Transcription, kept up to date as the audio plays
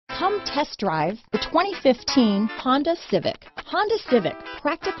Come test drive the 2015 Honda Civic. Honda Civic,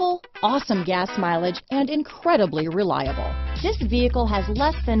 practical, awesome gas mileage, and incredibly reliable. This vehicle has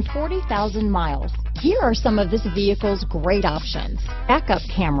less than 40,000 miles. Here are some of this vehicle's great options: backup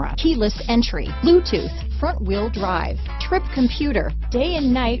camera, keyless entry, Bluetooth, front wheel drive, trip computer, day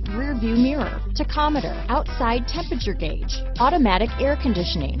and night rear view mirror, tachometer, outside temperature gauge, automatic air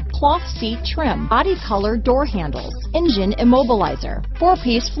conditioning, cloth seat trim, body color door handles, engine immobilizer,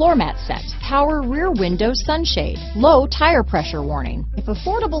 4-piece floor mat set, power rear window sunshade, low tire pressure warning. If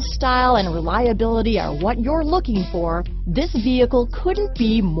affordable style and reliability are what you're looking for, this vehicle couldn't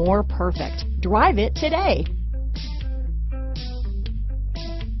be more perfect. Drive it today.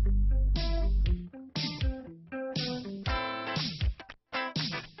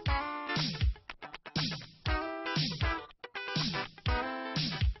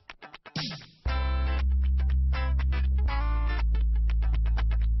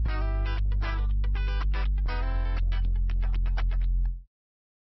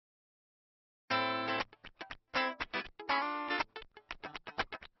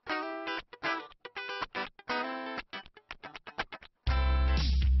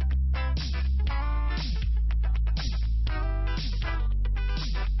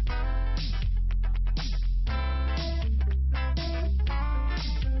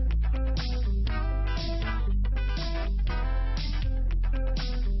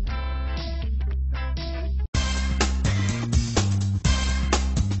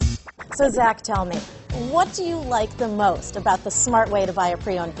 So Zach, tell me, what do you like the most about the smart way to buy a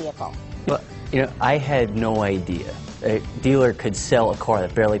pre-owned vehicle? Well, I had no idea a dealer could sell a car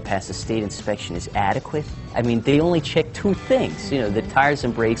that barely passed a state inspection as adequate. I mean, they only check 2 things. The tires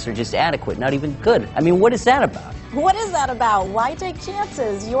and brakes are just adequate, not even good. I mean, what is that about? What is that about? Why take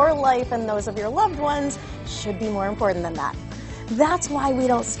chances? Your life and those of your loved ones should be more important than that. That's why we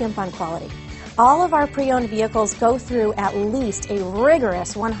don't skimp on quality. All of our pre-owned vehicles go through at least a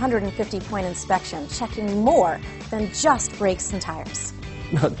rigorous 150-point inspection, checking more than just brakes and tires.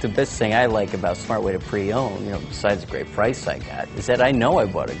 The best thing I like about Smart Way to Pre-Own, besides the great price I got, is that I know I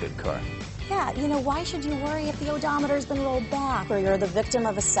bought a good car. Yeah, why should you worry if the odometer's been rolled back, or you're the victim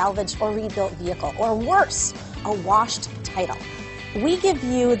of a salvaged or rebuilt vehicle, or worse, a washed title? We give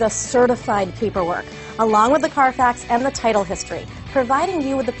you the certified paperwork, along with the Carfax and the title history, providing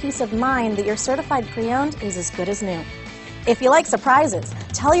you with the peace of mind that your certified pre-owned is as good as new. If you like surprises,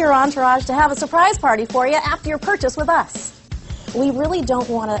 tell your entourage to have a surprise party for you after your purchase with us. We really don't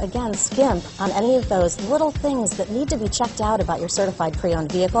want to, again, skimp on any of those little things that need to be checked out about your certified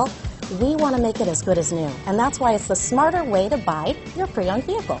pre-owned vehicle. We want to make it as good as new, and that's why it's the smarter way to buy your pre-owned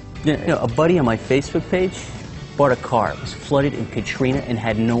vehicle. A buddy on my Facebook page bought a car, was flooded in Katrina, and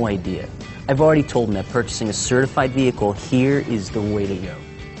had no idea. I've already told him that purchasing a certified vehicle here is the way to go.